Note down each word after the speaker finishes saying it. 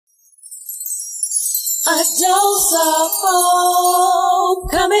A dose of hope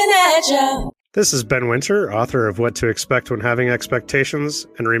coming at you. This is Ben Winter, author of What to Expect When Having Expectations.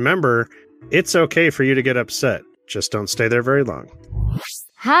 And remember, it's okay for you to get upset. Just don't stay there very long.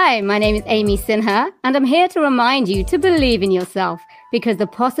 Hi, my name is Amy Sinha, and I'm here to remind you to believe in yourself, because the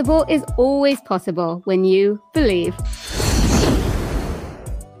possible is always possible when you believe.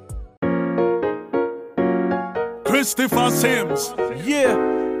 Christopher Sims, yeah,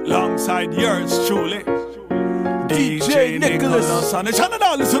 alongside yours truly, DJ Nicholas, and the channel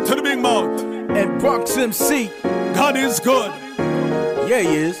now listen to the big mouth, and Brox MC. God is good, Yeah,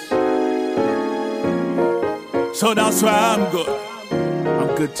 he is. so that's why I'm good.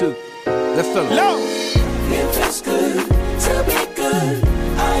 I'm good too. Let's tell him. Low. It feels good to be good.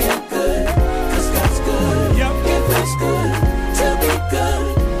 I am good, 'cause God's good. Yep. It feels good to be good.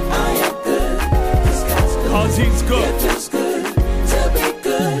 I am good, 'cause God's good. 'Cause he's good. It feels good to be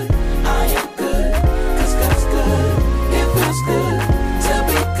good. I am good, 'cause God's good. It feels good to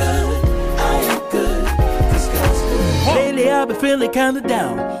be good. I am good, 'cause God's good. Lately I've been feeling kinda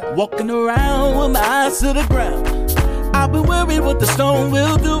down, walking around with my eyes to the ground. I've been worried what the storm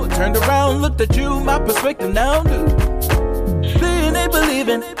will do. Turned around, looked at you, my perspective now new. Seeing ain't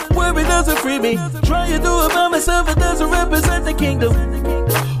believing, worry doesn't free me. Trying to do it by myself, it doesn't represent the kingdom.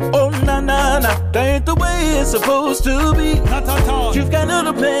 Oh, nah, that ain't the way it's supposed to be. Not at all. You've got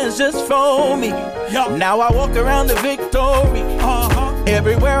other plans just for me. Yeah. Now I walk around the victory.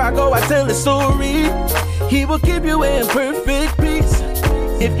 Everywhere I go, I tell a story. He will keep you in perfect peace.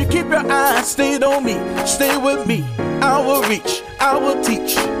 If you keep your eyes stayed on me, stay with me. I will reach, I will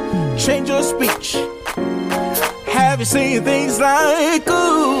teach, change your speech. Have you seen things like,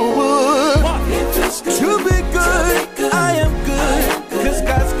 ooh, It feels good to be good, I am good, 'cause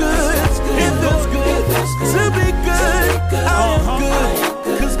God's good. It feels good to be good, I am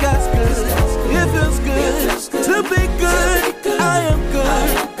good, 'cause God's good. It feels good to be good, I am good,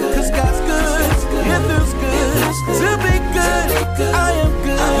 'cause God's good. It feels good to be good, I am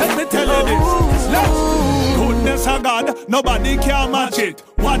good. Let me tell you this. Look. Goodness of God, nobody can match it.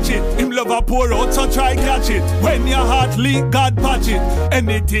 Watch it, him love a pour out, so try catch it. When your heart leak, God patch it.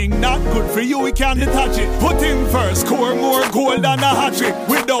 Anything not good for you, we can't detach it. Put him first, score more goal than a hat-trick.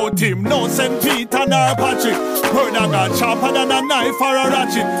 Without him, no St. Peter nor Patrick. Word of God sharper than a knife or a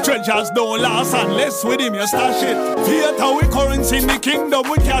ratchet. Treasures don't last unless with him you stash it. Faith how we currency in the kingdom,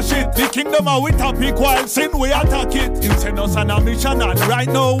 we cash it. The kingdom how we topic while sin we attack it. Him send us on a mission and right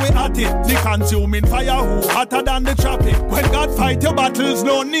now we at it. The consuming fire who hotter than the traffic. When God fight your battles,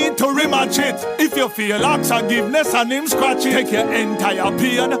 no need to rematch it. If you feel ask forgiveness and him scratch it, take your entire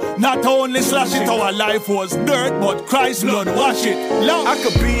pain, not only slash it. Our life was dirt, but Christ's blood wash it. Love. I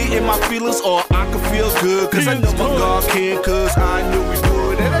could be in my feelings or I could feel good, 'cause I know my God can, 'cause I knew he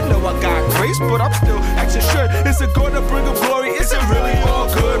would. And I know I got grace, but I'm still acting sure. Is it gonna bring him glory? Is it really all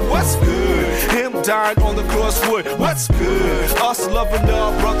good? What's good? Him dying on the cross wood. What's good? Us loving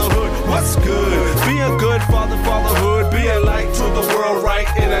our brotherhood. What's good? Being good, fatherhood. Being light to the world, right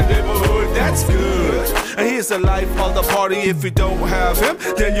in a neighborhood. That's good. And here's the life of the party. If you don't have him,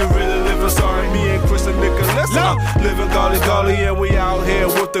 then you really live sorry. Me and Chris and Nicholas, living golly, and we out here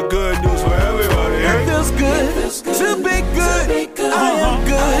with the good news for everybody. It feels good to be good. I am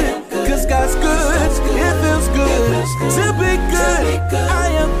good, 'cause God's good. It feels good to be good. I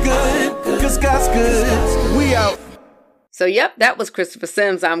am good, 'cause God's good. We out. So, yep, that was Christopher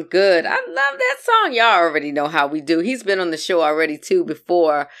Sims. I'm good. I love that song. Y'all already know how we do. He's been on the show already, too,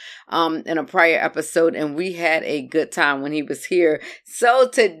 before in a prior episode, and we had a good time when he was here. So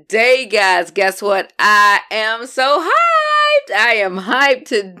today, guys, guess what? I am so hyped. I am hyped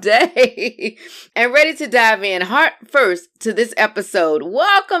today and ready to dive in heart first to this episode.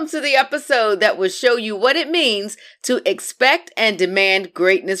 Welcome to the episode that will show you what it means to expect and demand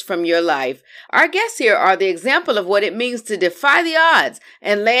greatness from your life. Our guests here are the example of what it means to defy the odds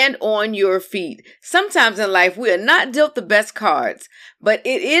and land on your feet. Sometimes in life, we are not dealt the best cards, but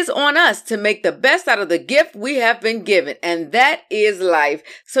it is on us to make the best out of the gift we have been given, and that is life.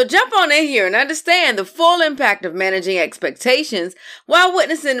 So jump on in here and understand the full impact of managing expectations while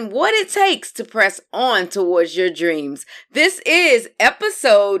witnessing what it takes to press on towards your dreams. This is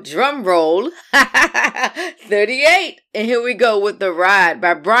episode, drum roll, 38. And here we go with The Ride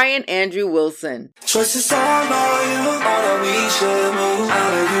by Brian Andrew Wilson. Choices all on you, all that we should move.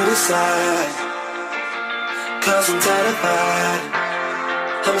 I'll let you decide, 'cause I'm terrified.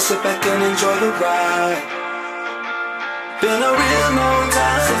 I'ma sit back and enjoy the ride. Been a real long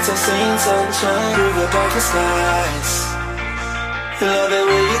time since I've seen sunshine through the darkest nights. Love it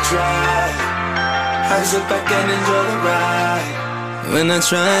when you try. I sit back and enjoy the ride. When I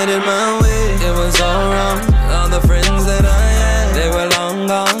tried it my way, it was all wrong. All the friends that I had, they were long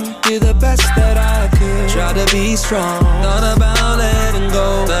gone. Did the best that I could, try to be strong. Thought about letting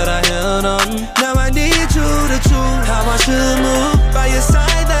go, but I held on. Now I need you to choose how I should move. By your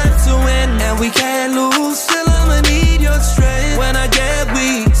side, that's a win, and we can't lose. Still I'ma need your strength when I get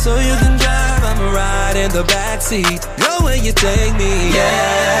weak, so you can drive, I'ma ride in the backseat. Go where you take me,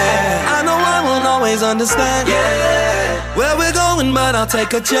 yeah. I know I won't always understand, yeah, where we're going, but I'll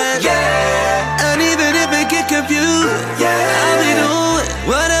take a chance, yeah. And even if it get confused, yeah, I'll be doing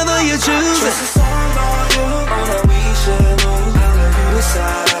whatever you choose. Just a song on you, on how we should move. I'll let you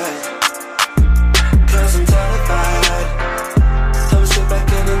decide, 'cause I'm terrified. I'ma sit back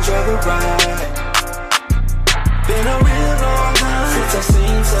and enjoy the ride. Been a real long time since I've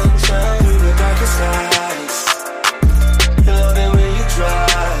seen sunshine through the darkest skies. You love it when you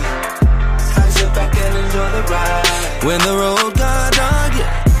try. I sit back and enjoy the ride. When the road got dark, you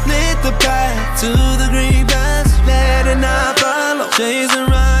lit the path to the green pass. Let it not follow, chasing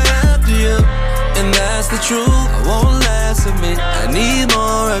right after you. And that's the truth, I won't last a minute. I need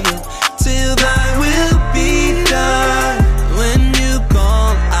more of you, till thy will be done. When you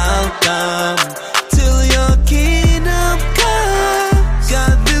call, I'll come, till your kingdom comes.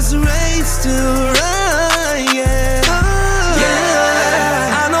 Got this race to run, yeah. Oh,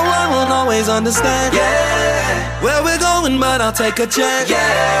 yeah. I know I won't always understand, yeah, where we're going, but I'll take a chance,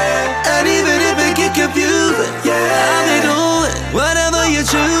 yeah. And even if it get confusing, yeah, I'll be doing whatever you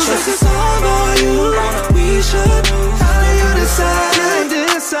choose. Just a song on you, we should move. How do you decide?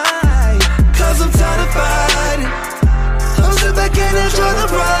 Decide, 'cause I'm tired of fighting. I'll sit back and enjoy the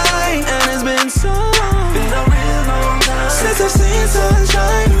ride. And it's been so long, been a real long time since I've seen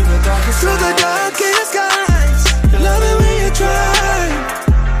sunshine through the darkest skies. Love it when you try.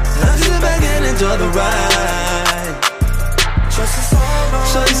 I'll sit back and enjoy the ride. Trust us all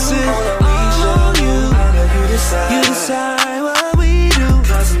on you. You decide what we do.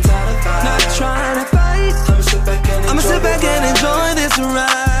 'Cause I'm tired of fighting. Not trying to fight. I'ma sit back and enjoy this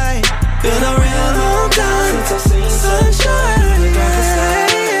ride. Been a real long time since I've seen sunshine.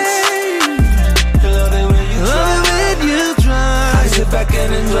 Love it when you try. I sit back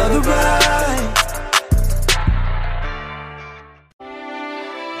and enjoy the ride.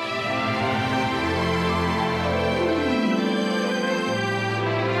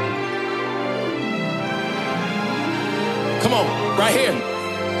 Come on, right here.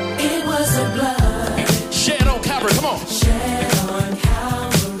 It was a blood Shed on Calvary, come on. shed on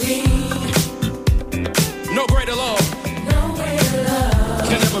Calvary. No greater love No greater love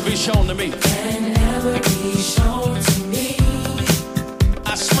can ever be shown to me. can ever be shown to me.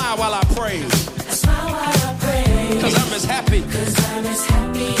 I smile while I praise, I smile while I pray, 'cause I'm as happy. 'cause I'm as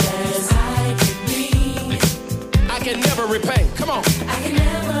happy as I can be. I can never repay. Come on. I can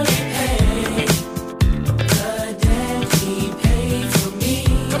never repay the debt he paid for me.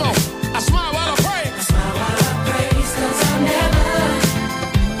 Come on. I smile while I pray. I smile while I praise, 'cause I never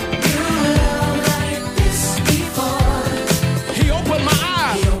knew love like this before. He opened my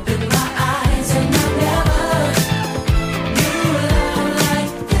eyes. He opened my eyes, and I never knew love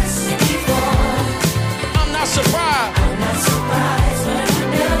like this before. I'm not surprised. I'm not surprised, but I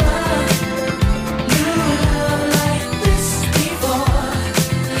never knew love like this before.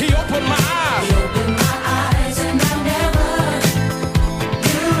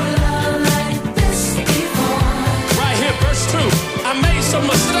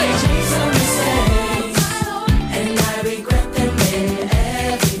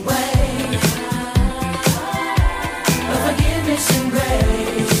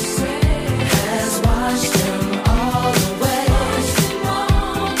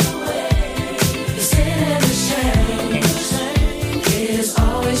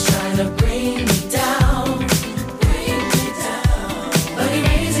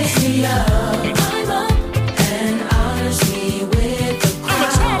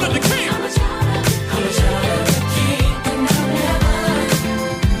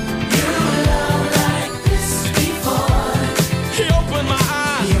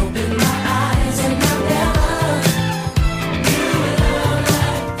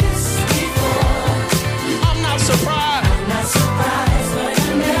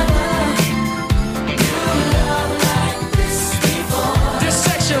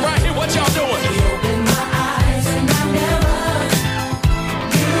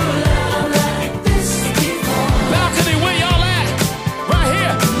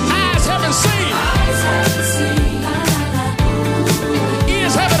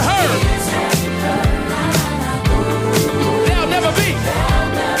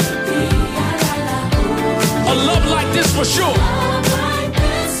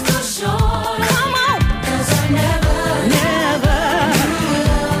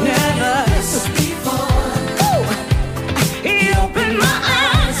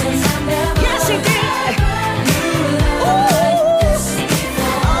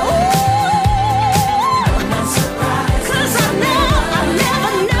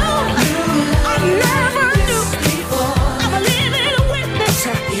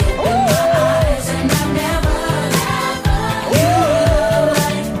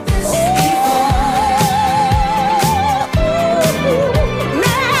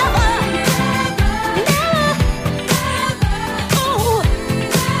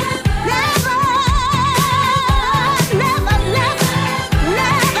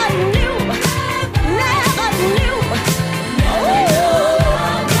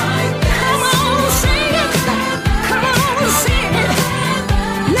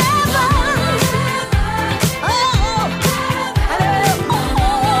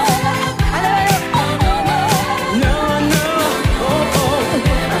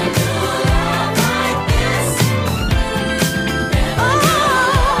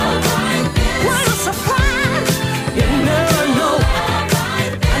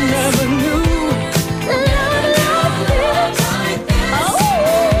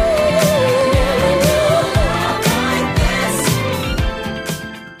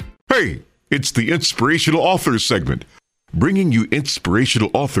 It's the Inspirational Authors segment, bringing you inspirational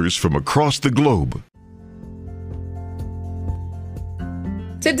authors from across the globe.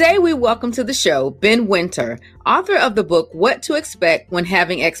 Today, we welcome to the show Ben Winter, author of the book, What to Expect When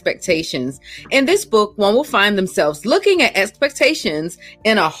Having Expectations. In this book, one will find themselves looking at expectations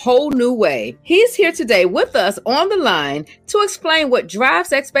in a whole new way. He's here today with us on the line to explain what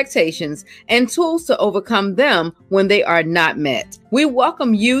drives expectations and tools to overcome them when they are not met. We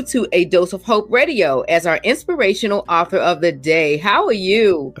welcome you to A Dose of Hope Radio as our inspirational author of the day. How are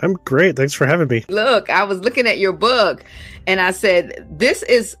you? I'm great. Thanks for having me. Look, I was looking at your book and I said, this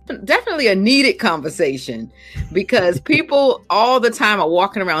is definitely a needed conversation because people all the time are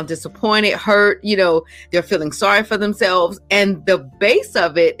walking around disappointed, hurt, they're feeling sorry for themselves. And the base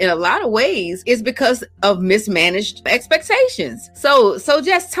of it in a lot of ways is because of mismanaged expectations. So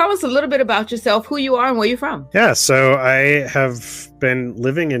just tell us a little bit about yourself, who you are and where you're from. Yeah, so I have been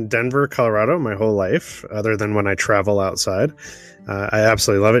living in Denver, Colorado my whole life, other than when I travel outside. I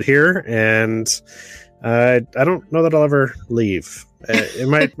absolutely love it here. And I don't know that I'll ever leave. It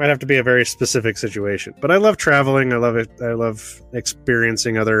might have to be a very specific situation, but I love traveling. I love it. I love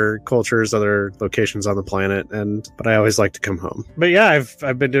experiencing other cultures, other locations on the planet, but I always like to come home. But yeah,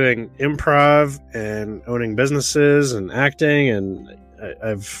 I've been doing improv and owning businesses and acting, and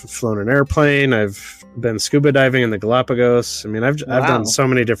I've flown an airplane. I've been scuba diving in the Galapagos. I mean, I've done so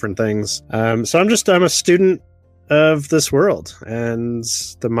many different things. So I'm a student of this world, and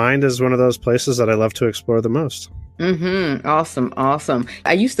the mind is one of those places that I love to explore the most. Awesome.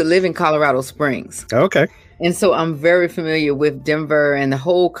 I used to live in Colorado Springs. Okay. And so I'm very familiar with Denver and the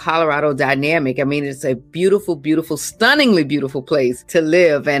whole Colorado dynamic. I mean, it's a beautiful, beautiful, stunningly beautiful place to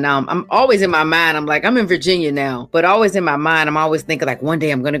live. And I'm always in my mind, I'm like, I'm in Virginia now, but always in my mind, I'm always thinking like, one day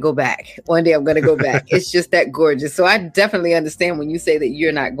I'm going to go back. It's just that gorgeous. So I definitely understand when you say that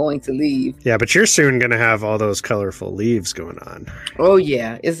you're not going to leave. Yeah, but you're soon going to have all those colorful leaves going on. Oh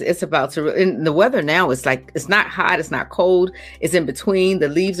yeah. It's about to, and the weather now is like, it's not hot. It's not cold. It's in between. The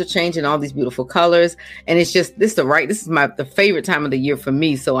leaves are changing all these beautiful colors. And this is the favorite time of the year for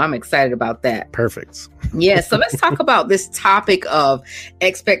me. So I'm excited about that. Perfect. Yeah. So let's talk about this topic of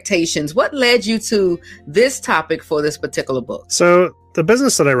expectations. What led you to this topic for this particular book? So the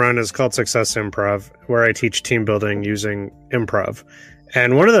business that I run is called Success Improv, where I teach team building using improv.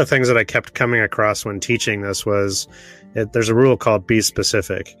 And one of the things that I kept coming across when teaching this was there's a rule called be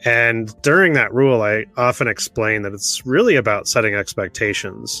specific. And during that rule, I often explain that it's really about setting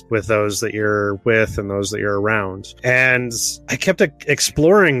expectations with those that you're with and those that you're around. And I kept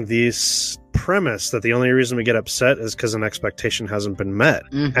exploring these premise that the only reason we get upset is because an expectation hasn't been met.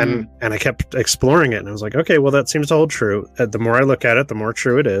 And I kept exploring it, and I was like, okay, well, that seems to hold true. The more I look at it, the more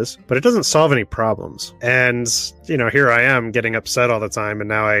true it is, but it doesn't solve any problems. And here I am getting upset all the time, and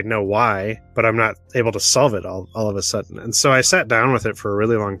now I know why, but I'm not able to solve it all of a sudden. And so I sat down with it for a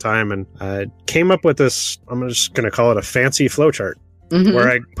really long time, and I came up with this, I'm just going to call it a fancy flowchart, where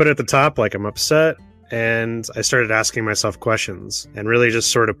I put at the top, like, I'm upset. And I started asking myself questions and really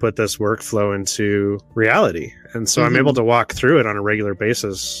just sort of put this workflow into reality. And so I'm able to walk through it on a regular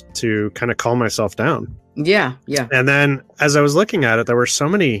basis to kind of calm myself down. Yeah. And then as I was looking at it, there were so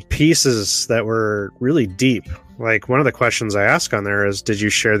many pieces that were really deep. Like one of the questions I ask on there is, did you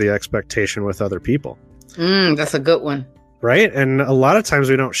share the expectation with other people? That's a good one. Right? And a lot of times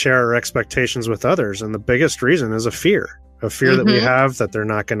we don't share our expectations with others. And the biggest reason is a fear that we have that they're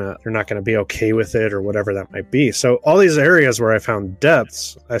not gonna be okay with it or whatever that might be. So all these areas where I found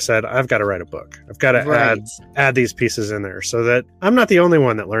depths, I said, I've got to write a book. I've got to add these pieces in there so that I'm not the only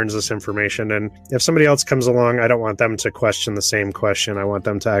one that learns this information. And if somebody else comes along, I don't want them to question the same question. I want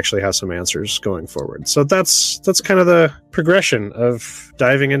them to actually have some answers going forward. So that's kind of the progression of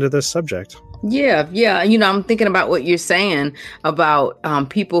diving into this subject. Yeah. I'm thinking about what you're saying about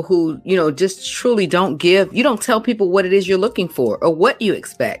people who, just truly don't you don't tell people what it is you're looking for or what you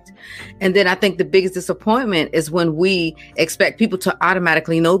expect. And then I think the biggest disappointment is when we expect people to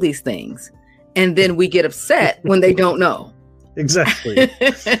automatically know these things. And then we get upset when they don't know. Exactly.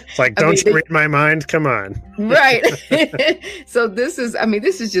 It's like, don't you read my mind? Come on. Right. So this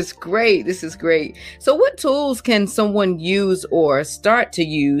is just great. This is great. So what tools can someone use or start to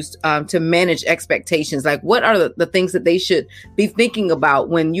use to manage expectations? Like what are the things that they should be thinking about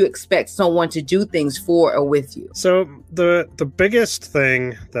when you expect someone to do things for or with you? So the biggest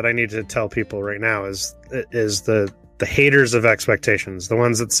thing that I need to tell people right now is the haters of expectations, the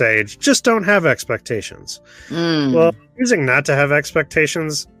ones that say, just don't have expectations. Well, choosing not to have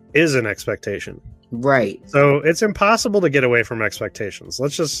expectations is an expectation. Right. So it's impossible to get away from expectations.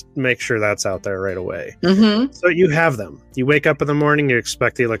 Let's just make sure that's out there right away. Mm-hmm. So you have them. You wake up in the morning, you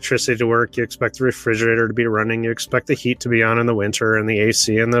expect the electricity to work, you expect the refrigerator to be running, you expect the heat to be on in the winter and the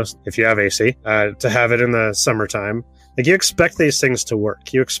AC and those, if you have AC, to have it in the summertime. Like you expect these things to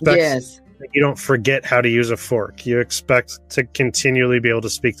work. You expect that you don't forget how to use a fork. You expect to continually be able to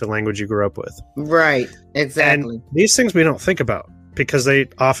speak the language you grew up with. Right. Exactly. And these things we don't think about because they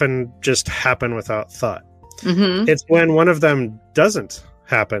often just happen without thought. Mm-hmm. It's when one of them doesn't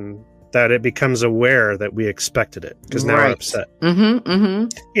happen that it becomes aware that we expected it, because now we're upset. Mm-hmm.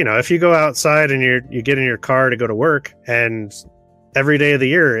 Mm-hmm. You know, if you go outside and you get in your car to go to work, and every day of the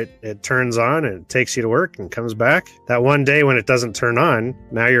year it turns on and it takes you to work and comes back, that one day when it doesn't turn on,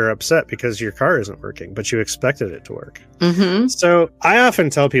 now you're upset because your car isn't working, but you expected it to work. Mm-hmm. So I often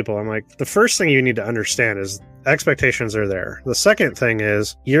tell people, I'm like, the first thing you need to understand is expectations are there. The second thing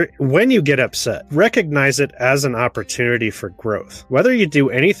is, when you get upset, recognize it as an opportunity for growth. Whether you do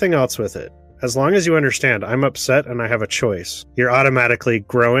anything else with it, as long as you understand I'm upset and I have a choice, you're automatically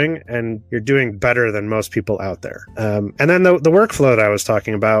growing and you're doing better than most people out there. And then the workflow that I was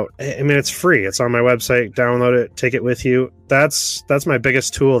talking about, I mean, it's free. It's on my website. Download it, take it with you. That's my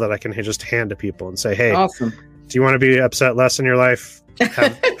biggest tool that I can just hand to people and say, hey, awesome. Do you want to be upset less in your life?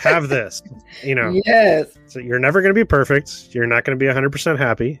 Have this, you know. Yes. So you're never going to be perfect. You're not going to be 100%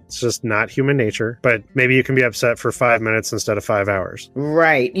 happy. It's just not human nature. But maybe you can be upset for 5 minutes instead of 5 hours.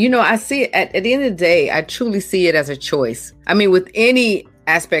 Right. You know, I see it at the end of the day, I truly see it as a choice. I mean, with any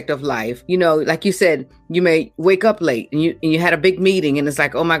aspect of life, you know, like you said, you may wake up late and you had a big meeting and it's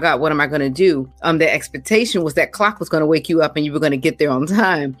like, oh my God, what am I going to do? The expectation was that clock was going to wake you up and you were going to get there on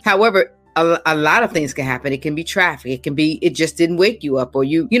time. However, a lot of things can happen. It can be traffic. It can be, it just didn't wake you up, or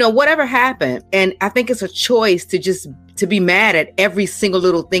you know, whatever happened. And I think it's a choice to be mad at every single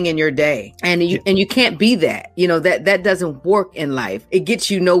little thing in your day. And you can't be that, you know, that doesn't work in life. It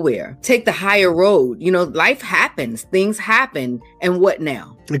gets you nowhere. Take the higher road. You know, life happens, things happen. And what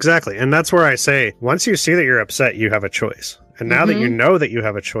now? Exactly. And that's where I say, once you see that you're upset, you have a choice. And now that you know that you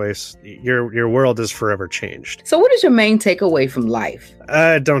have a choice, your world is forever changed. So what is your main takeaway from life?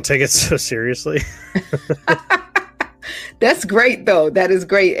 Don't take it so seriously. That's great, though. That is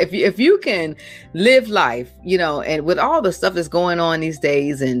great. If you can live life, you know, and with all the stuff that's going on these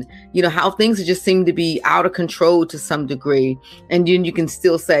days and, you know, how things just seem to be out of control to some degree. And then you can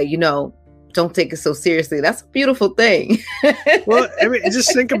still say, you know, don't take it so seriously. That's a beautiful thing. Well, I mean,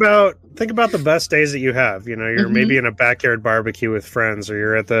 just think about the best days that you have. You know, you're maybe in a backyard barbecue with friends, or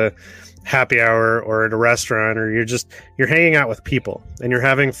you're at the happy hour or at a restaurant, or you're hanging out with people and you're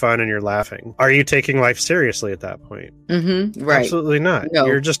having fun and you're laughing. Are you taking life seriously at that point? Right. Absolutely not. No.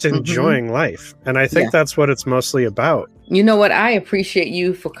 You're just enjoying life. And I think that's what it's mostly about. You know what? I appreciate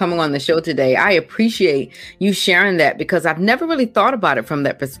you for coming on the show today. I appreciate you sharing that, because I've never really thought about it from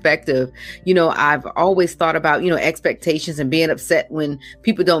that perspective. You know, I've always thought about, you know, expectations and being upset when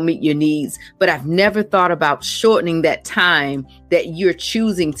people don't meet your needs, but I've never thought about shortening that time that you're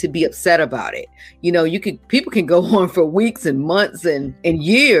choosing to be upset about it. You know, people can go on for weeks and months and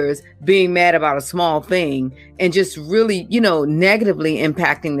years being mad about a small thing and just really, you know, negatively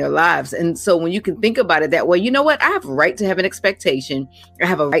impacting their lives. And so when you can think about it that way, you know what? I have a right to have an expectation. I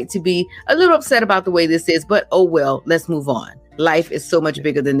have a right to be a little upset about the way this is, but oh well, let's move on. Life is so much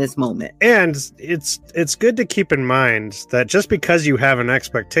bigger than this moment. And it's good to keep in mind that just because you have an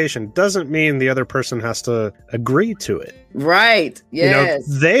expectation doesn't mean the other person has to agree to it. Right. Yes. You know,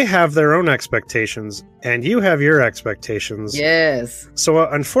 they have their own expectations and you have your expectations. Yes. So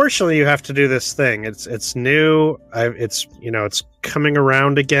unfortunately you have to do this thing. It's new. It's coming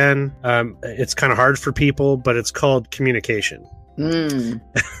around again. It's kind of hard for people, but it's called communication.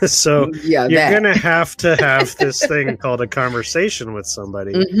 So you're going to have this thing called a conversation with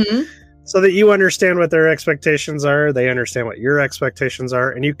somebody so that you understand what their expectations are. They understand what your expectations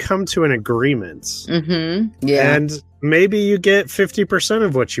are, and you come to an agreement. Yeah. And maybe you get 50%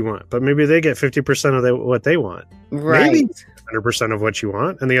 of what you want, but maybe they get 50% of what they want. Right. Maybe 100% of what you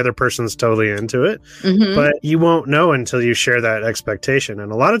want, and the other person's totally into it. But you won't know until you share that expectation.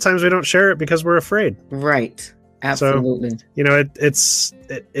 And a lot of times we don't share it because we're afraid. Right. Absolutely. So, you know, it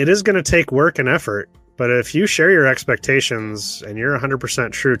is going to take work and effort, but if you share your expectations and you're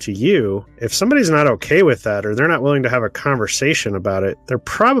 100% true to you, if somebody's not okay with that, or they're not willing to have a conversation about it, they're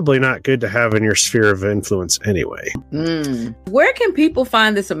probably not good to have in your sphere of influence anyway. Where can people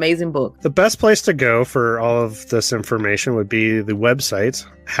find this amazing book? The best place to go for all of this information would be the website,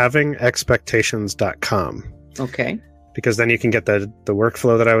 havingexpectations.com. Okay. because then you can get the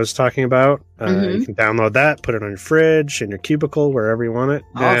workflow that I was talking about. You can download that, put it on your fridge, in your cubicle, wherever you want it.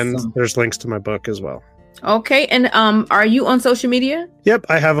 Awesome. And there's links to my book as well. Okay. And are you on social media? Yep,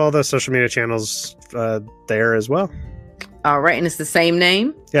 I have all the social media channels there as well. All right. And it's the same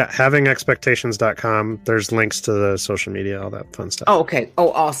name? Yeah, havingexpectations.com. There's links to the social media, all that fun stuff. Oh, okay.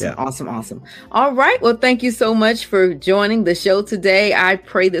 Oh, awesome. Yeah. Awesome. All right. Well, thank you so much for joining the show today. I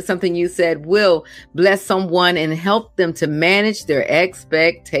pray that something you said will bless someone and help them to manage their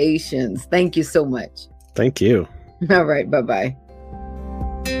expectations. Thank you so much. Thank you. All right. Bye-bye.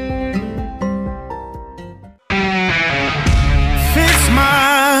 Fix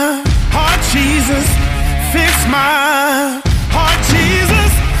my heart, Jesus. Fix my heart,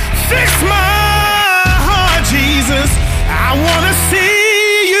 Jesus. Fix my heart, Jesus. I want to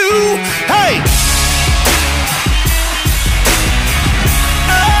see you. Hey.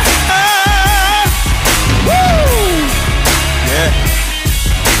 Woo. Yeah.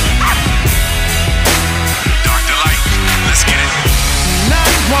 Dr. Light, let's get it.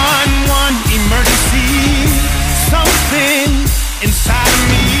 911 emergency. Something inside of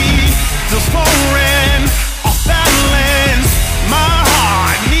me feels foreign, off balance. My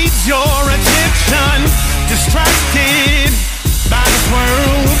heart needs your attention. Distracted by this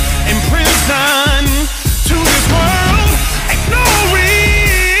world, imprisoned to this world,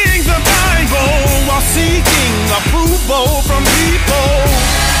 ignoring the Bible while seeking approval from people.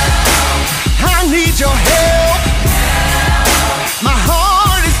 I need your help. My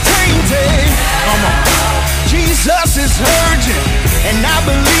heart is tainted. Come on. Jesus is urgent, and I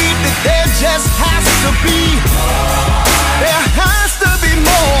believe that there just has to be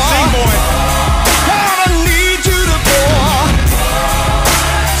more. Sing, boy. God, I need you to pour.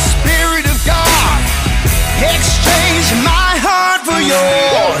 Spirit of God, exchange my heart for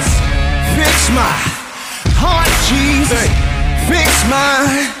yours. Fix my heart, Jesus. Fix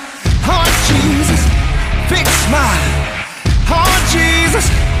my heart, Jesus. Fix my heart, Jesus.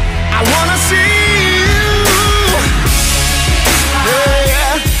 I wanna see you.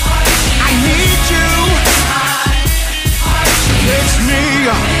 Yeah, I need you. Fix me.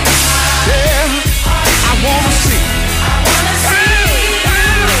 Yeah, I wanna see.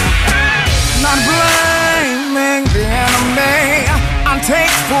 Not blaming the enemy. I take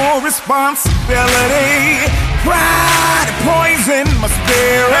full responsibility. Pride and poison my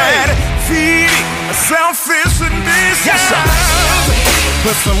spirit. Feeding a selfish ambition. Yes, sir.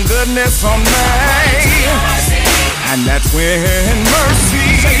 Put some goodness on me, and that's when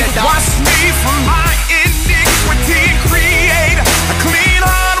mercy wash me from my iniquity and create a clean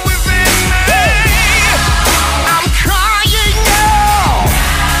heart within me. I'm crying out,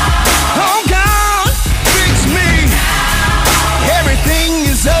 oh God, fix me. Everything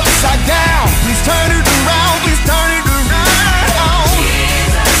is upside down. Please turn it around. Please turn it around.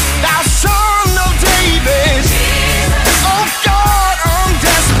 Thou son of David. Oh God, I'm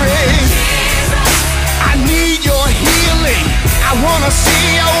desperate. I need your healing. I wanna see.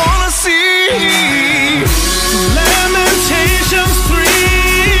 Lamentations 3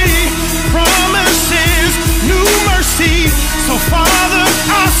 promises new mercy. So Father,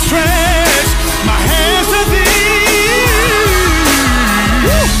 I stretch my hands to thee.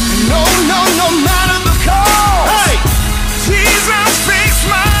 No matter the cost. Hey, Jesus, fix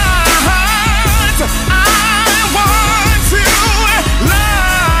my heart. I want to love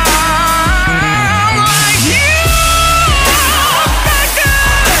like you. Thank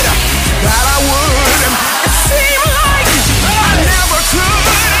God that I would. It seemed like I never could.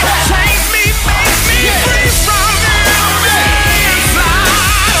 Change me, make me free from everything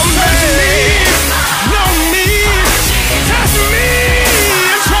inside of me. Know me, touch me,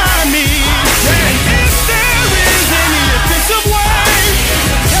 and try me. And if there is any offensive way,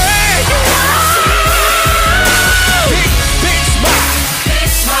 hey, fix my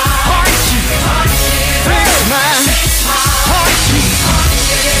heart, Jesus. Fix my heart, Jesus.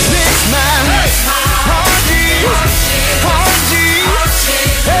 Fix my heart, Jesus.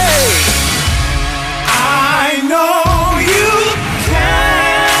 Hey, I know you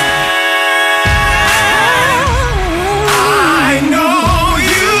can. I know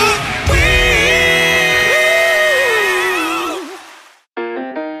you will.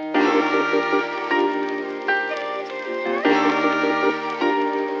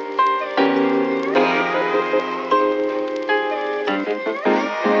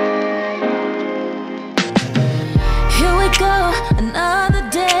 Here we go, another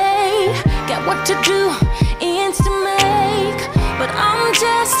day. Got what to do, ends to make. But I'm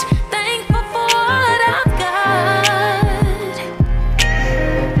just thankful for what I've got.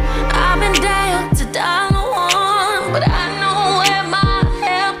 I've been down to dollar one, but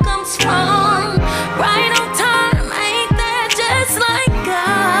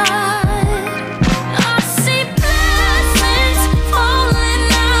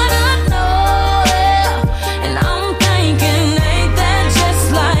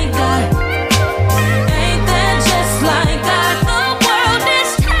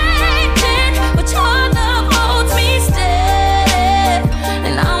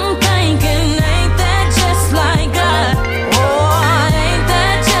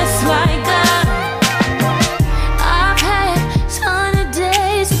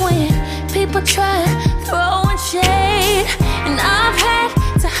people try throwing shade, and I've had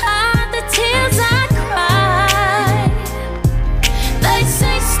to hide the tears I cried. They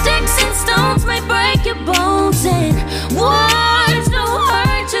say sticks and stones may break your bones, and words don't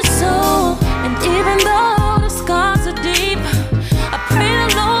hurt your soul. And even though the scars are deep, I pray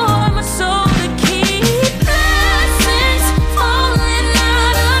the Lord my soul to keep. Blessings falling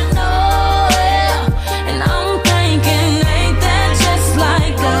out of nowhere, and I'm thinking, ain't that just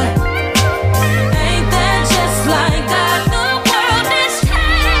like God? Ain't that just like God? The world is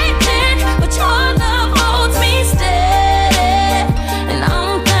changing, but your love holds me steady. And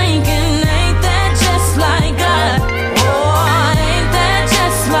I'm thinking, ain't that just like God? Oh, ain't that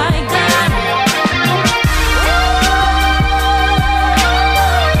just like God?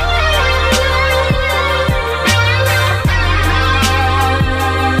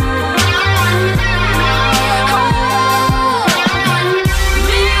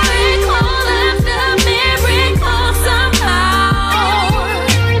 Miracle after miracle somehow.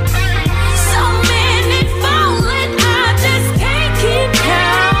 So many falling, I just can't keep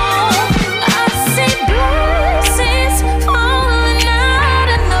count. I see blessings falling out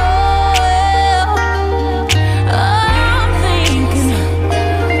of nowhere. I'm thinking,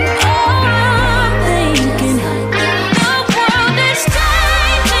 the world is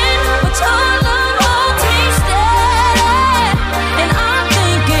changing, but your love holds me steady. And I'm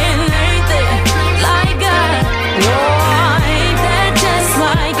thinking, ain't that like God? Oh, ain't that just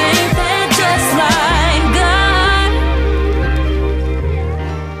like God?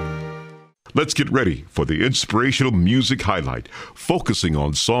 Let's get ready for the inspirational music highlight, focusing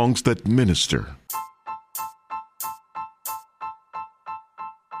on songs that minister.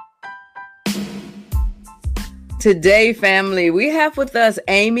 Today, family, we have with us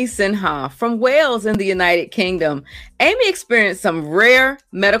Amy Sinha from Wales in the United Kingdom. Amy experienced some rare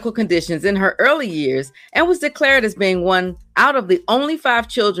medical conditions in her early years and was declared as being one out of the only 5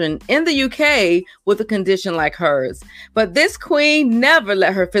 children in the UK with a condition like hers. But this queen never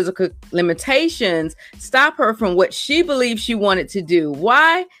let her physical limitations stop her from what she believed she wanted to do.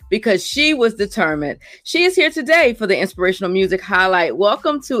 Why? Because she was determined. She is here today for the Inspirational Music Highlight.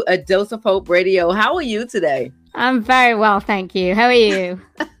 Welcome to A Dose of Hope Radio. How are you today? I'm very well, thank you. How are you?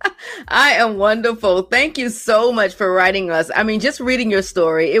 I am wonderful. Thank you so much for writing us. I mean, just reading your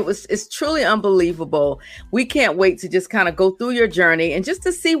story, it's truly unbelievable. We can't wait to just kind of go through your journey and just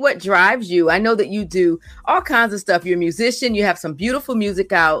to see what drives you. I know that you do all kinds of stuff. You're a musician. You have some beautiful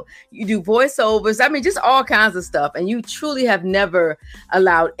music out. You do voiceovers. I mean, just all kinds of stuff. And you truly have never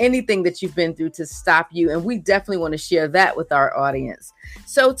allowed anything that you've been through to stop you. And we definitely want to share that with our audience.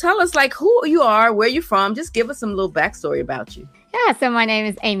 So tell us like who you are, where you're from. Just give us some little backstory about you. Yeah, so my name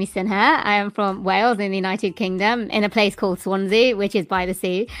is Amy Sinha. I am from Wales in the United Kingdom in a place called Swansea, which is by the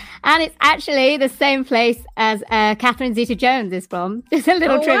sea. And it's actually the same place as Catherine Zeta-Jones is from. Just a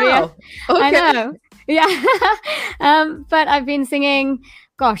little trivia. Wow. Okay. I know. Yeah. But I've been singing,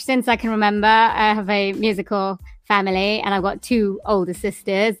 since I can remember. I have a musical family and I've got 2 older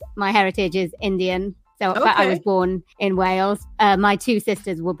sisters. My heritage is Indian. So but I was born in Wales. My 2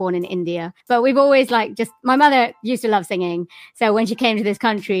 sisters were born in India. But we've always my mother used to love singing. So when she came to this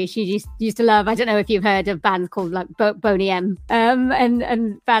country, she used to love, I don't know if you've heard of bands called like Boney M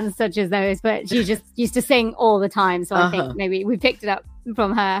and bands such as those, but she just used to sing all the time. So I think maybe we picked it up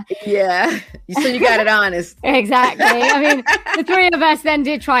from her. Yeah. So you got it honest. Exactly. I mean, the 3 of us then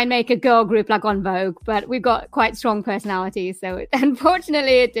did try and make a girl group like on Vogue, but we've got quite strong personalities. So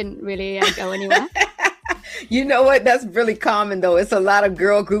unfortunately, it didn't really go anywhere. You know what? That's really common, though. It's a lot of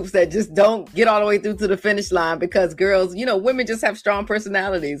girl groups that just don't get all the way through to the finish line because girls, women just have strong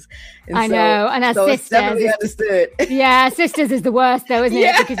personalities. And I know. And as sisters, it's definitely understood. Yeah, sisters is the worst, though, isn't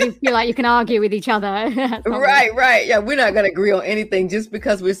it? Because you feel like you can argue with each other. Right. Yeah, we're not going to agree on anything just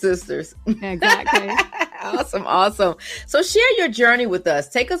because we're sisters. Exactly. Awesome. So share your journey with us.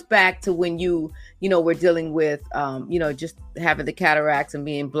 Take us back to when you were dealing with, just having the cataracts and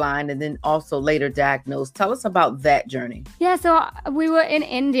being blind and then also later diagnosed. Tell us about that journey. Yeah, so we were in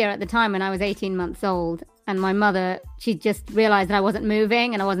India at the time when I was 18 months old. And my mother, she just realized that I wasn't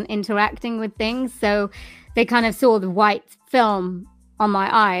moving and I wasn't interacting with things. So they kind of saw the white film on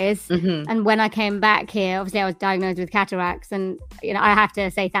my eyes. Mm-hmm. And when I came back here, obviously I was diagnosed with cataracts. And, I have to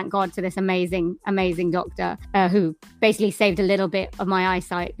say thank God to this amazing doctor who basically saved a little bit of my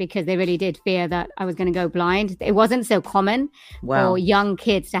eyesight because they really did fear that I was going to go blind. It wasn't so common for young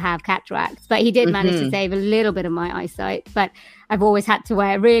kids to have cataracts, but he did manage to save a little bit of my eyesight. But I've always had to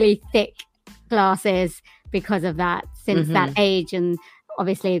wear really thick glasses because of that since that age. And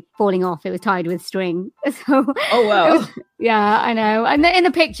obviously falling off, it was tied with string. So oh wow. Yeah, I know. And in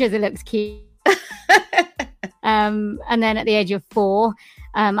the pictures it looks cute, And then at the age of 4,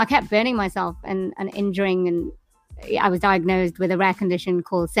 I kept burning myself and injuring, and I was diagnosed with a rare condition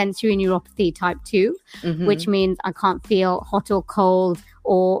called sensory neuropathy type 2, which means I can't feel hot or cold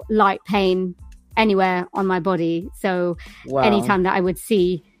or light pain anywhere on my body. So anytime that I would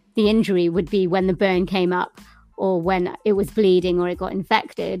see the injury would be when the burn came up or when it was bleeding or it got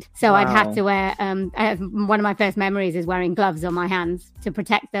infected. So I'd have to wear, one of my first memories is wearing gloves on my hands to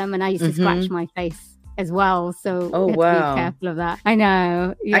protect them. And I used to scratch my face as well. So I had to be careful of that. I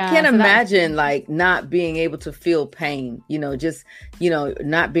know. Yeah, I can't imagine like not being able to feel pain, just,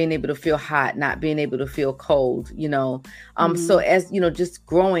 not being able to feel hot, not being able to feel cold, So as, just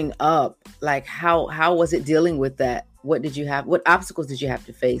growing up, like how was it dealing with that? What did you have? What obstacles did you have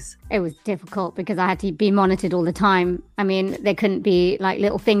to face? It was difficult because I had to be monitored all the time. I mean, there couldn't be like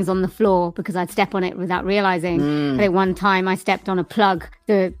little things on the floor because I'd step on it without realizing. I think one time I stepped on a plug,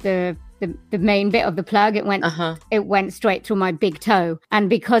 the main bit of the plug, it went straight through my big toe. And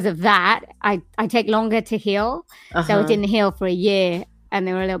because of that, I take longer to heal. So it didn't heal for a year. And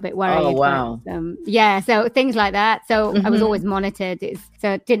they were a little bit worried. Oh, wow. But, so things like that. So I was always monitored.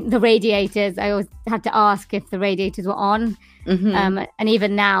 The radiators, I always had to ask if the radiators were on. And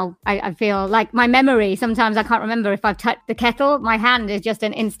even now, I feel like my memory, sometimes I can't remember if I've touched the kettle. My hand is just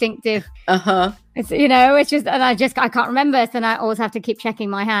an instinctive. It's, it's just, and I can't remember. So I always have to keep checking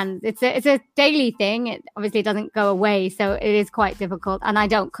my hand. It's a daily thing. It obviously doesn't go away. So it is quite difficult. And I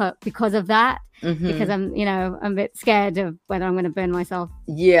don't cook because of that. Because I'm a bit scared of whether I'm going to burn myself.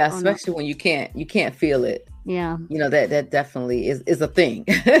 Yeah, especially when you can't feel it. Yeah. That definitely is a thing.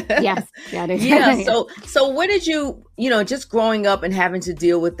 Yes. Yeah, it is. Yeah. So where did you, just growing up and having to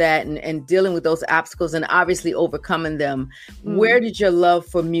deal with that and dealing with those obstacles and obviously overcoming them, where did your love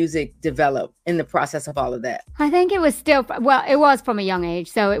for music develop in the process of all of that? I think it was it was from a young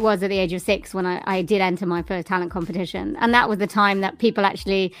age. So it was at the age of 6 when I did enter my first talent competition. And that was the time that people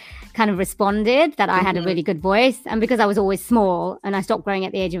actually kind of responded that I had a really good voice. And because I was always small and I stopped growing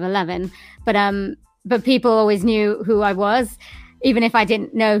at the age of 11, but people always knew who I was, even if I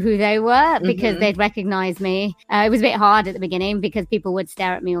didn't know who they were, because they'd recognize me. It was a bit hard at the beginning because people would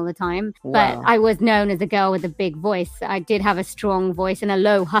stare at me all the time. Wow. But I was known as a girl with a big voice. I did have a strong voice and a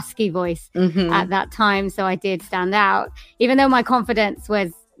low, husky voice at that time. So I did stand out, even though my confidence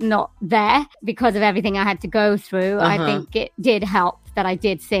was not there because of everything I had to go through. I think it did help that I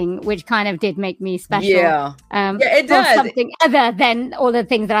did sing, which kind of did make me special. Yeah, it does. Something other than all the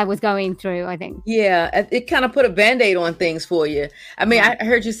things that I was going through, I think. Yeah, it kind of put a Band-Aid on things for you. I mean, I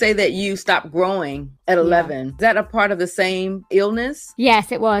heard you say that you stopped growing at 11. Is that a part of the same illness? Yes,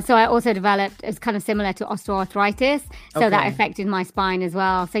 it was. So I also developed, it's kind of similar to osteoarthritis. So that affected my spine as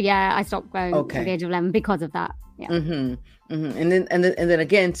well. So yeah, I stopped growing at the age of 11 because of that. Yeah. And then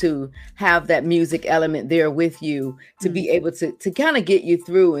again, to have that music element there with you to be able to kind of get you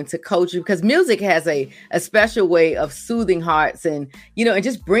through and to coach you, because music has a special way of soothing hearts and and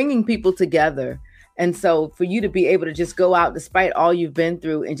just bringing people together. And so for you to be able to just go out despite all you've been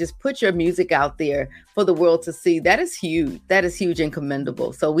through and just put your music out there for the world to see, that is huge. That is huge and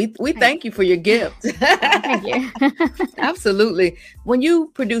commendable. So we thank you for your gift. Thank you. Absolutely. When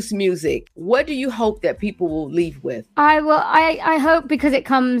you produce music, what do you hope that people will leave with? I hope, because it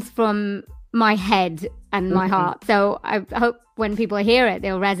comes from my head and my heart. So I hope when people hear it,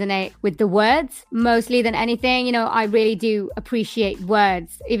 they'll resonate with the words mostly than anything. I really do appreciate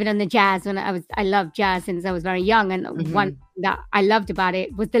words, even in the jazz. When I loved jazz since I was very young, and one that I loved about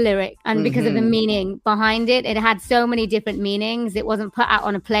it was the lyric, and because of the meaning behind it, it had so many different meanings. It wasn't put out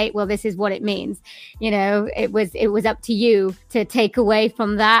on a plate. Well, this is what it means. It was up to you to take away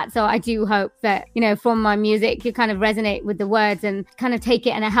from that. So I do hope that from my music, you kind of resonate with the words and kind of take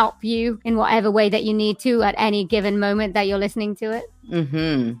it and help you in whatever way that you need to at any given moment that you're listening to it.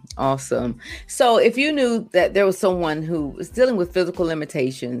 Awesome. So if you knew that there was someone who was dealing with physical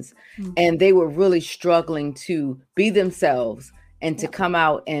limitations and they were really struggling to be themselves and to come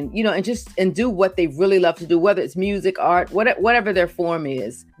out and, and do what they really love to do, whether it's music, art, whatever their form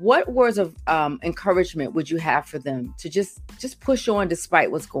is, what words of encouragement would you have for them to just push on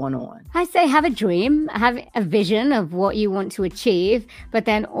despite what's going on? I say have a dream, have a vision of what you want to achieve, but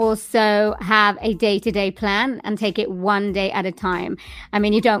then also have a day-to-day plan and take it one day at a time. I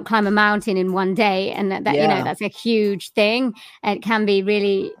mean, you don't climb a mountain in one day, and that that's a huge thing. It can be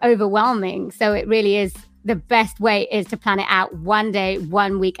really overwhelming. So it really is. The best way is to plan it out one day,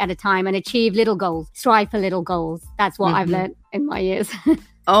 1 week at a time, and achieve little goals, strive for little goals. That's what I've learned in my years.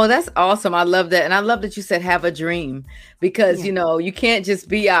 Oh, that's awesome. I love that. And I love that you said have a dream because, you know, you can't just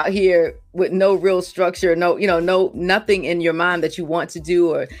be out here with no real structure, nothing in your mind that you want to do,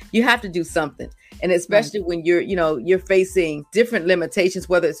 or you have to do something. And especially when you're facing different limitations,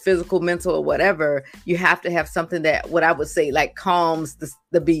 whether it's physical, mental, or whatever, you have to have something that, what I would say, like calms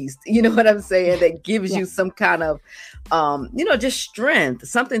the beast. You know what I'm saying? That gives you some kind of, just strength,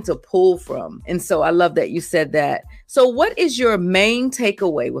 something to pull from. And so I love that you said that. So what is your main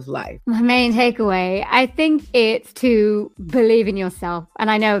takeaway with life? My main takeaway, I think it's to believe in yourself. And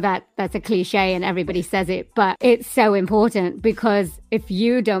I know that that's a cliche and everybody says it, but it's so important because if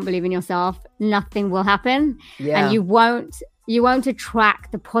you don't believe in yourself, nothing will happen. Yeah. And you won't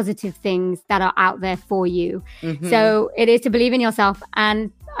attract the positive things that are out there for you. Mm-hmm. So it is to believe in yourself.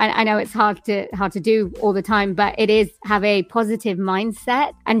 And I know it's hard to do all the time, but it is have a positive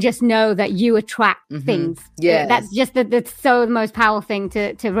mindset and just know that you attract things. Yeah, that's just that's so the most powerful thing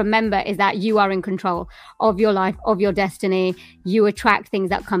to remember is that you are in control of your life, of your destiny. You attract things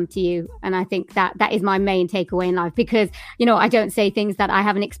that come to you, and I think that is my main takeaway in life because I don't say things that I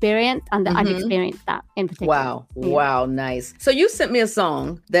haven't experienced, and I've experienced that in particular. Wow, nice. So you sent me a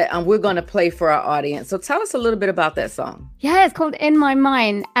song that we're going to play for our audience. So tell us a little bit about that song. Yeah, it's called "In My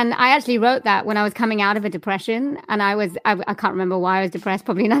Mind." And I actually wrote that when I was coming out of a depression, and I can't remember why I was depressed.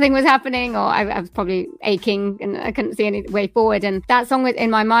 Probably nothing was happening, or I was probably aching and I couldn't see any way forward. And that song was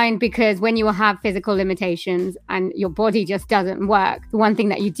in my mind because when you have physical limitations and your body just doesn't work, the one thing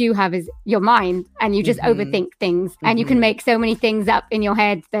that you do have is your mind, and you just overthink things, and you can make so many things up in your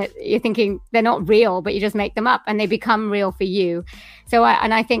head that you're thinking they're not real, but you just make them up and they become real for you. So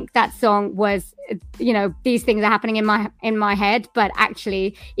I think that song was, these things are happening in my head, but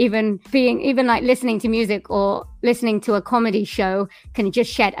actually even like listening to music or listening to a comedy show can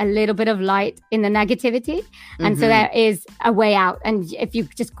just shed a little bit of light in the negativity. And so there is a way out. And if you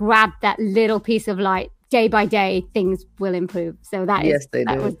just grab that little piece of light, day by day, things will improve. So that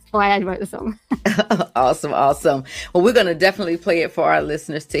was why I wrote the song. Awesome. Well, we're going to definitely play it for our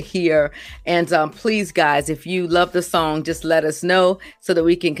listeners to hear. And please, guys, if you love the song, just let us know so that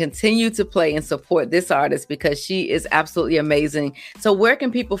we can continue to play and support this artist because she is absolutely amazing. So where can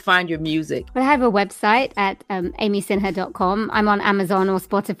people find your music? I have a website at amysinha.com. I'm on Amazon or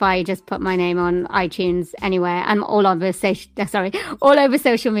Spotify. Just put my name on iTunes, anywhere. I'm all over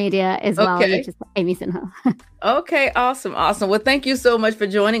social media as well. Which is Amy Sinha. Okay, awesome. Well, thank you so much for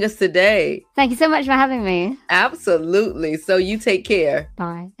joining us today. Thank you so much for having me. Absolutely. So you take care.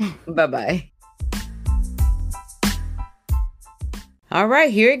 Bye. Bye-bye. All right,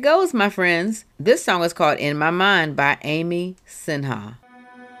 here it goes, my friends. This song is called In My Mind by Amy Sinha.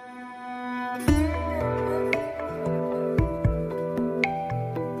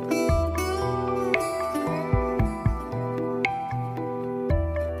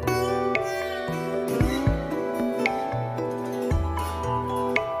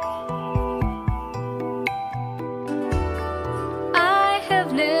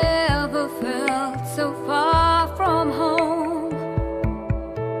 Never felt so far from home.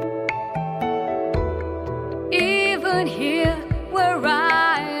 Even here where I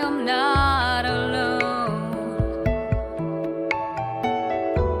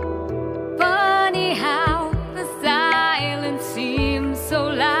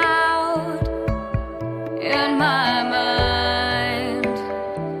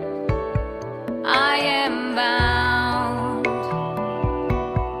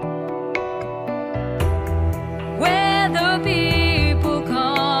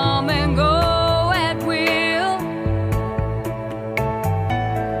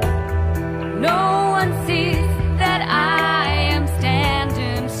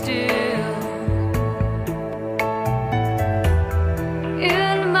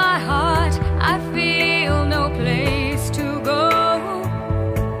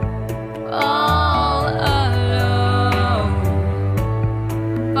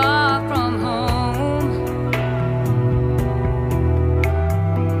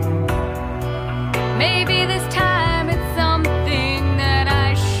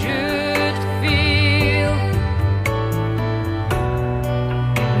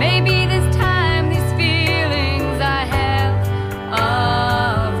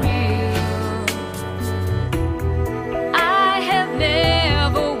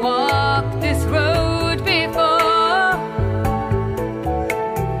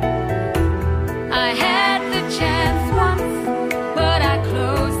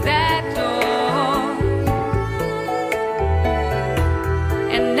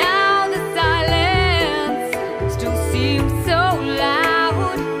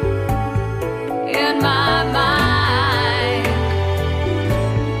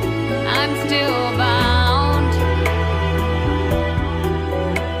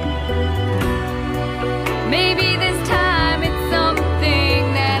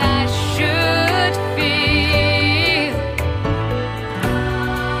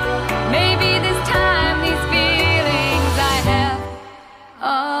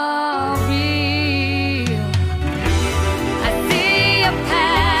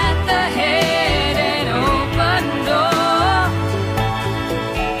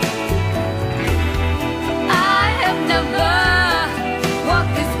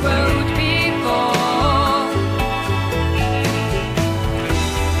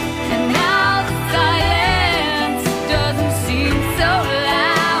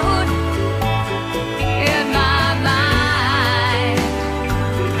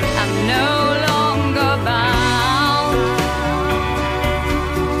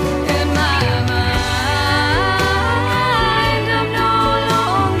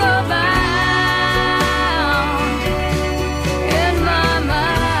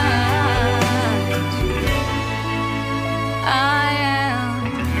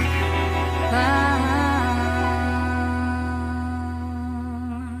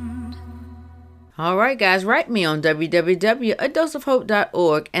All right, guys, write me on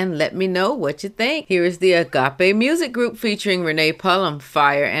www.adoseofhope.org and let me know what you think. Here is the Agape Music Group featuring Renee Pullum,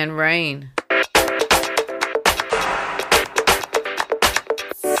 Fire and Rain.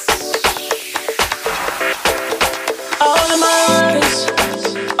 All of my worries,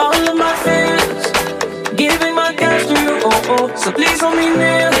 all of my fears, giving my cash to you, so please hold me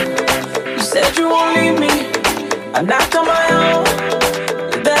near. You said you won't leave me, I knocked on my own,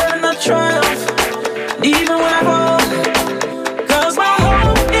 you're there in the triumph, even when I fall, 'cause my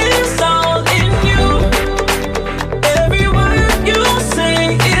hope is all in you. Every word you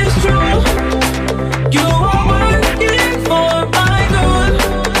say is true. You are working for my good,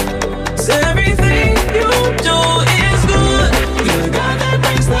 'cause everything you do is good. You're the God that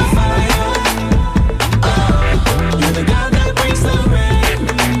brings the fire. You're the God that brings the rain.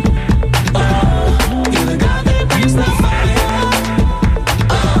 You're the God that brings the fire.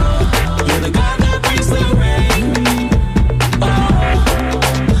 You're the God that brings the rain.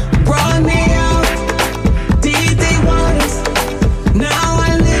 Brought me out, deep waters. Now I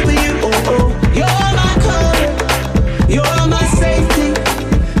live with you. You're my cover, you're my safety,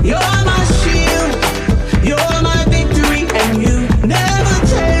 you're my shield, you're my victory, and you never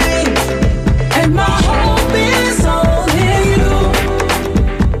change. And my hope is all in you.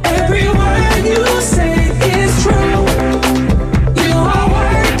 Every word you say is true. You are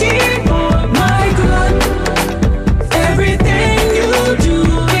working for my good. Everything you do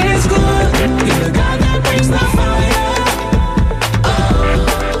is good. You're the God that brings the fire.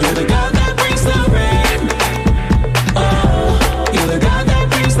 You're the God that brings the rain. You're the God that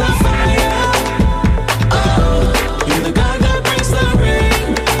brings the fire. You're the God that brings the rain.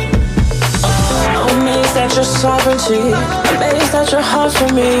 Amazed at your sovereignty, amazed at your heart for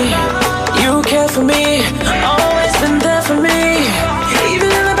me. You care for me, always been there for me.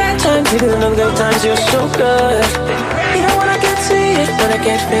 Even in the bad times, even in the good times, you're so good. Even when I can't see it, when I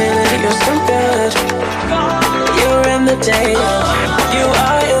can't feel it, you're so good. You're in the day, you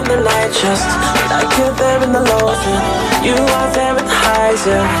are in the night, just like you're there in the lows. You are there in the highs,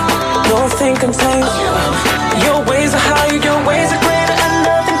 yeah. Nothing contains you. Your ways are higher, your ways are greater, and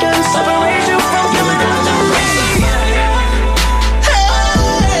nothing can separate you from you.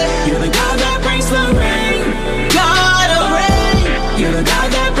 You're the God that brings the rain. God of rain. You're the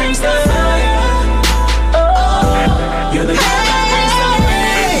God that brings the fire. You're the God that brings the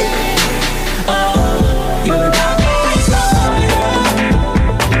rain. You're the God that brings the fire.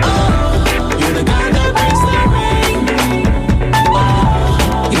 You're the God that brings the rain.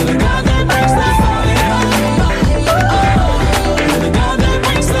 You're the God that brings the fire. You're the God that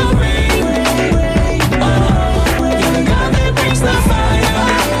brings the rain. You're the God that brings the fire.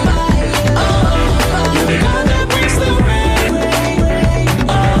 You're the God that brings the rain.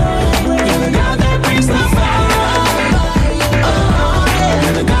 You're the God that brings the fire.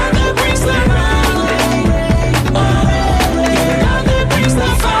 You're the God that brings the rain. You're the God that brings the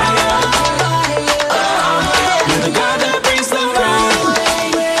fire. You're the God that brings the rain.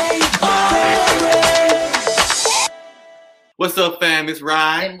 What's up, fam? It's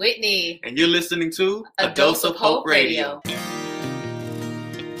Ryan, And Whitney, and you're listening to A Dose of Hope Radio.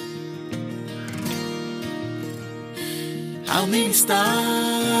 How many stars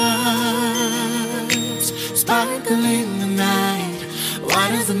sparkle in the night? Why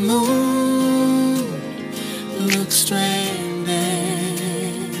does the moon look stranded?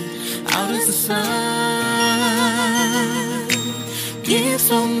 How does the sun give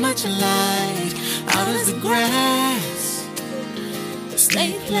so much light? How does the grass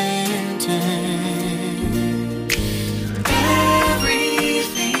stay planted?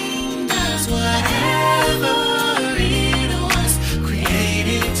 Everything does whatever it was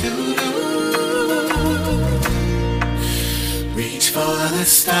created to do. Reach for the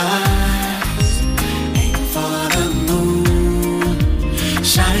stars, aim for the moon,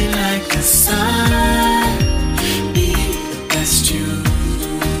 shine like the sun, be the best you,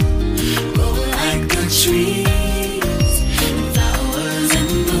 grow like the trees, and flowers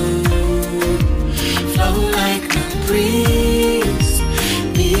and bloom, flow like the breeze,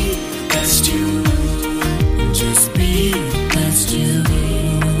 be the best you, just be the best you.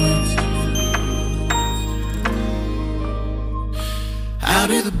 How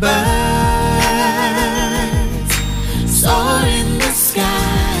do the birds soar in the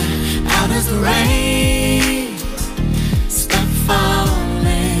sky? How does the rain stop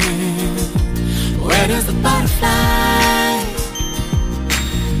falling? Where does the butterfly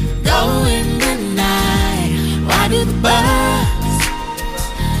go in the night? Why do the birds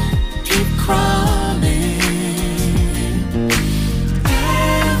keep crawling?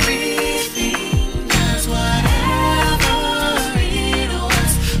 Everything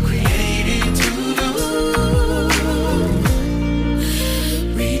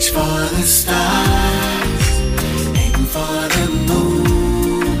for the stars, aim for the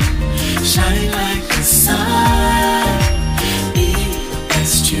moon, shine like the sun, be the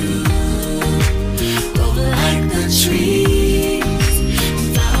best you, grow like the trees,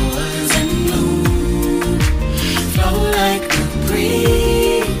 flowers in bloom, flow like the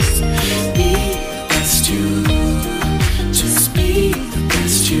breeze, be the best you, just be the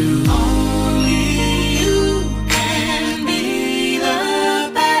best you. Only you can be the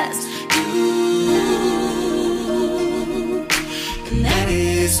best you, and that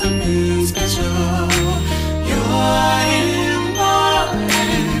is something special. You're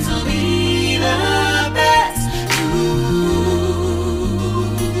important to be the best you.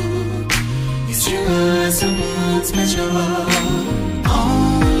 Yes, you are someone special.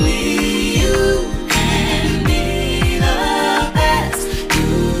 Only you can be the best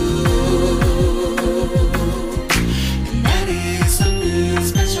you, and that is something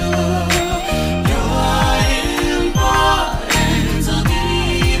special. You're important to be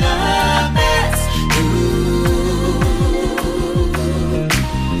the best you.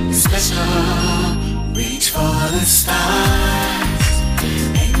 Special, reach for the stars,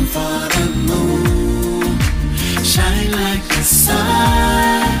 aim for the moon, shine like the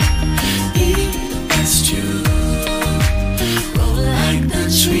sun, be the best you, grow like the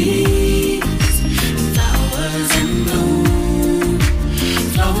trees, flowers in bloom,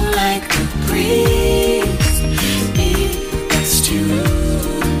 flow like the breeze, be the best you,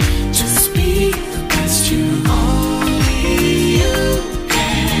 just be the best you. Only you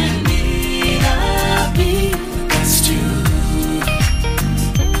can be the best you,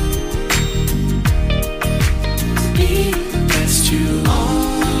 be the best you.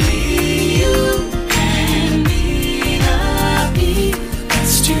 Only you can be the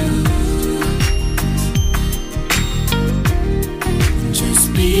best you, just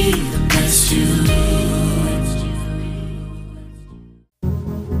be the best you.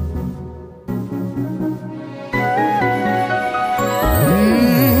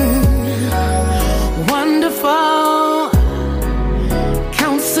 Wonderful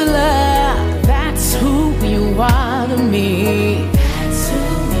counselor, that's who you are to me. That's who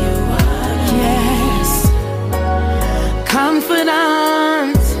you are. Yes,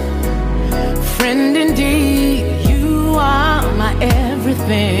 confidant, friend indeed. You are my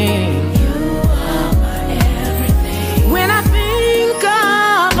everything. You are my everything. When I think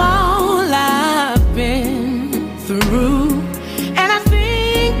of all I've been through, and I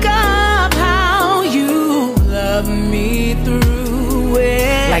think of how you love me through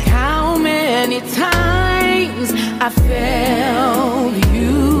it, like how many times I failed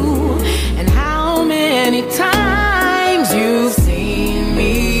you, and how many times you've seen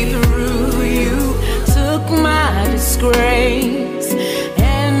me through. You took my disgrace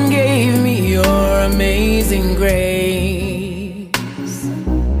and gave me your amazing grace.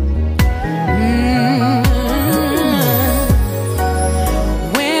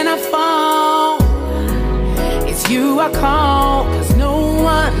 When I fall, it's you I call, 'cause no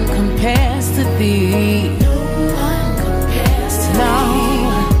one compares to thee. No one compares to thee.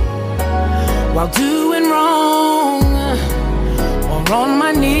 While doing wrong or on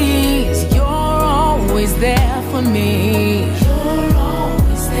my knees, you're always there for me. You're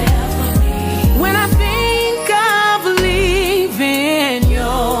always there for me. When I think of leaving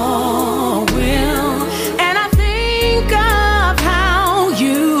your will, and I think of how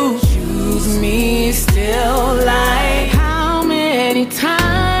you choose me still, like how many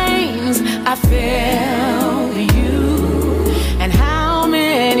times I failed you, and how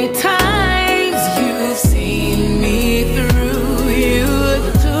many times you've seen me through. You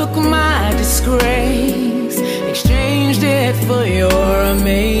took my disgrace, exchanged it for your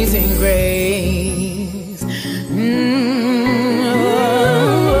amazing grace.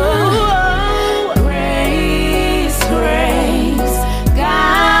 Grace, grace,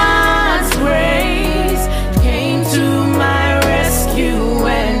 God's grace came to my rescue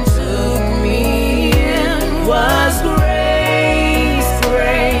and took me in. Was grace,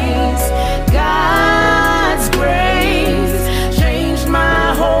 grace, God's grace changed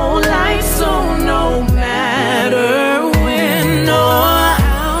my whole life. So no matter when or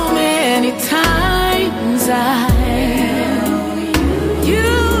how many times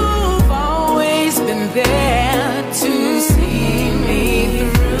you've always been there to see me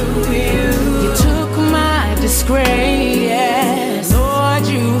through. You took my disgrace, yes, Lord,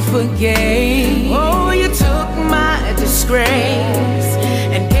 you forgave. Oh, you took my disgrace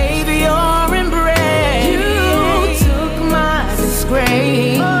and gave your embrace. You took my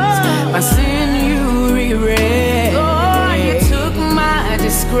disgrace, my sin you erased. Oh, you took my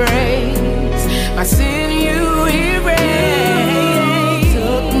disgrace grace. My sin you erased.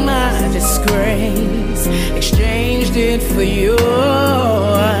 Took my disgrace, exchanged it for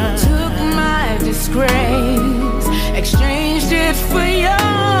yours. Took my disgrace, exchanged it for yours.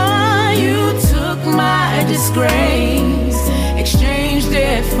 You took my disgrace, exchanged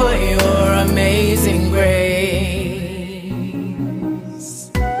it for your amazing grace.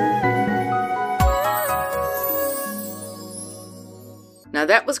 Now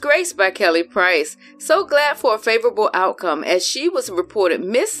that was Grace by Kelly Price. So glad for a favorable outcome, as she was reported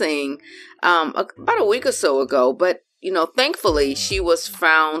missing about a week or so ago, but thankfully she was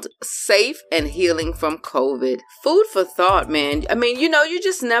found safe and healing from COVID. Food for thought, man. I mean, you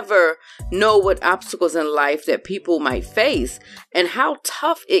just never know what obstacles in life that people might face and how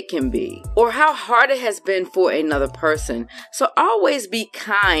tough it can be or how hard it has been for another person. So always be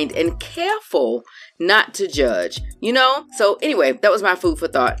kind and careful not to judge, So anyway, that was my food for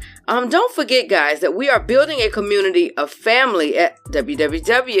thought. Don't forget, guys, that we are building a community of family at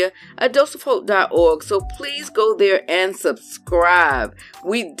www.adoseofhope.org. So please go there and subscribe.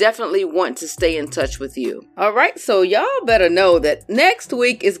 We definitely want to stay in touch with you. All right, so y'all better know that next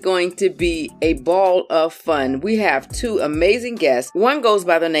week is going to be a ball of fun. We have two amazing guests. One goes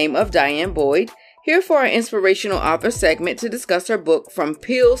by the name of Diane Boyd, here for our inspirational author segment to discuss her book, From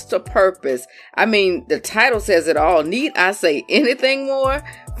Pills to Purpose. I mean, the title says it all. Need I say anything more?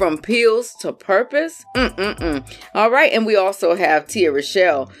 From Pills to Purpose? All right, and we also have Tia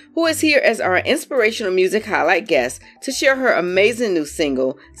Rochelle, who is here as our inspirational music highlight guest to share her amazing new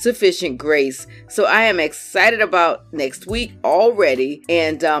single, Sufficient Grace. So I am excited about next week already,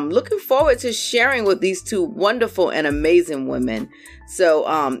 and looking forward to sharing with these two wonderful and amazing women. So,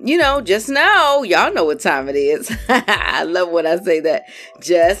 just know, y'all know what time it is. I love when I say that.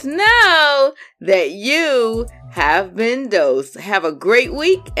 Just know that you have been dosed. Have a great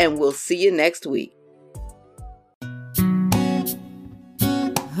week, and we'll see you next week.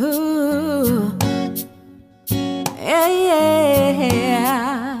 Ooh.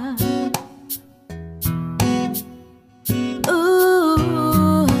 Yeah. Ooh.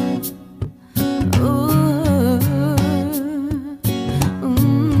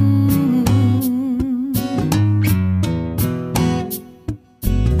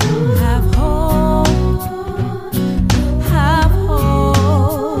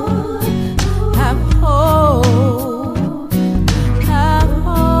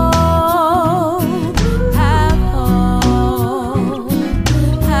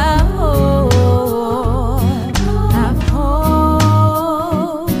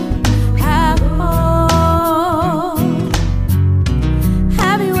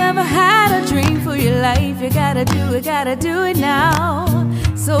 Gotta do it now.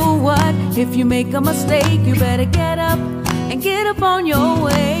 So what if you make a mistake? You better get up and get up on your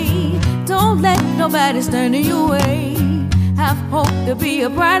way. Don't let nobody stand in your way. Have hope to be a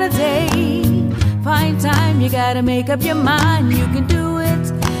brighter day. Find time, you gotta make up your mind. You can do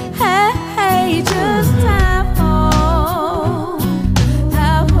it. Hey, hey, just have hope.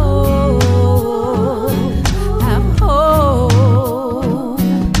 Have hope. Have hope.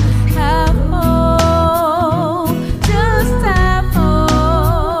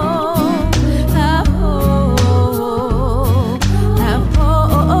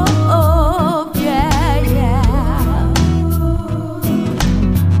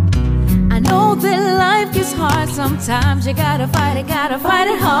 Sometimes you gotta fight it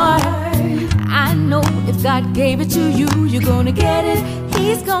hard. I know if God gave it to you, you're gonna get it.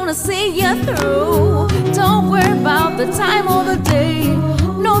 He's gonna see you through. Don't worry about the time or the day.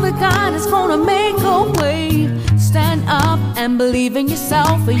 Know that God is gonna make a way. Stand up and believe in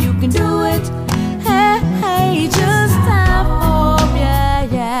yourself, or you can do it. Hey, hey, just have hope. Yeah,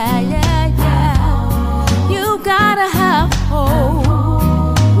 yeah, yeah, yeah. You gotta have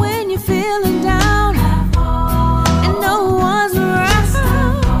hope when you're feeling down.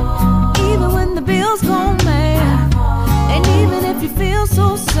 You feel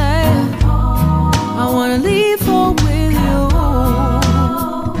so sad. I wanna leave hope with you.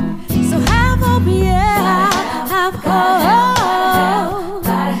 So have hope, yeah. Have hope.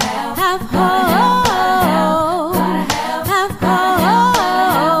 Have hope. Have hope.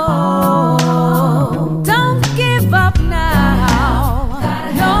 Don't give up now.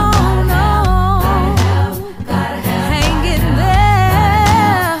 No, no. Hang in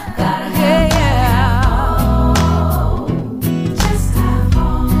there. Yeah.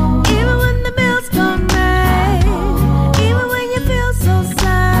 Even when the bills come, man.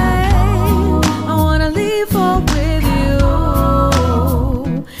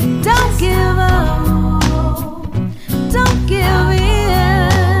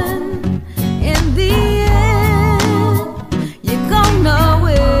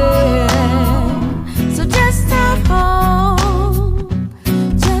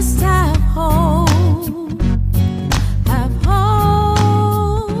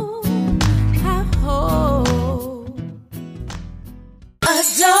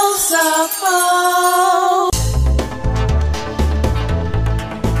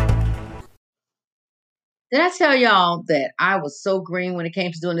 I tell y'all that I was so green when it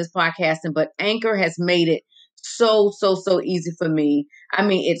came to doing this podcasting, but Anchor has made it so easy for me. I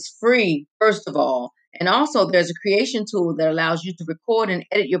mean, it's free, first of all. And also, there's a creation tool that allows you to record and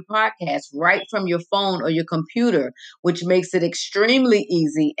edit your podcast right from your phone or your computer, which makes it extremely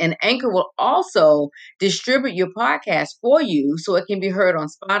easy. And Anchor will also distribute your podcast for you so it can be heard on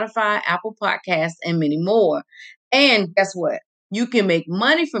Spotify, Apple Podcasts, and many more. And guess what? You can make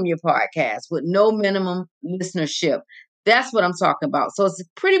money from your podcast with no minimum listenership. That's what I'm talking about. So it's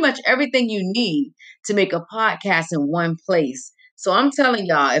pretty much everything you need to make a podcast in one place. So I'm telling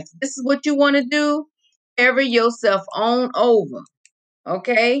y'all, if this is what you want to do, carry yourself on over,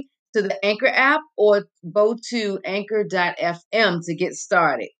 okay, to the Anchor app or go to anchor.fm to get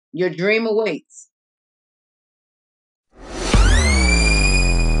started. Your dream awaits.